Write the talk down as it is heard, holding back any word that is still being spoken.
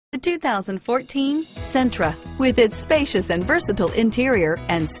The 2014 Sentra. With its spacious and versatile interior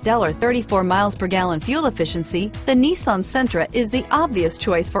and stellar 34 miles per gallon fuel efficiency, the Nissan Sentra is the obvious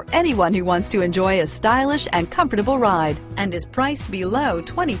choice for anyone who wants to enjoy a stylish and comfortable ride and is priced below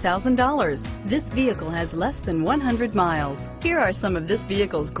 $20,000. This vehicle has less than 100 miles. Here are some of this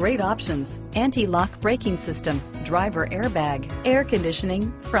vehicle's great options: anti-lock braking system, driver airbag, air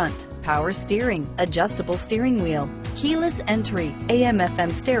conditioning, front, power steering, adjustable steering wheel, keyless entry,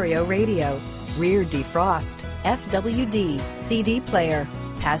 AM/FM stereo radio, rear defrost, FWD, CD player,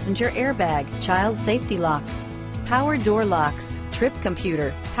 passenger airbag, child safety locks, power door locks, trip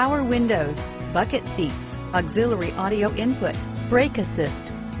computer, power windows, bucket seats, auxiliary audio input, brake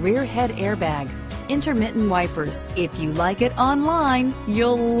assist, rear head airbag, intermittent wipers. If you like it online,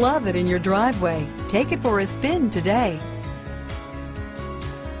 you'll love it in your driveway. Take it for a spin today.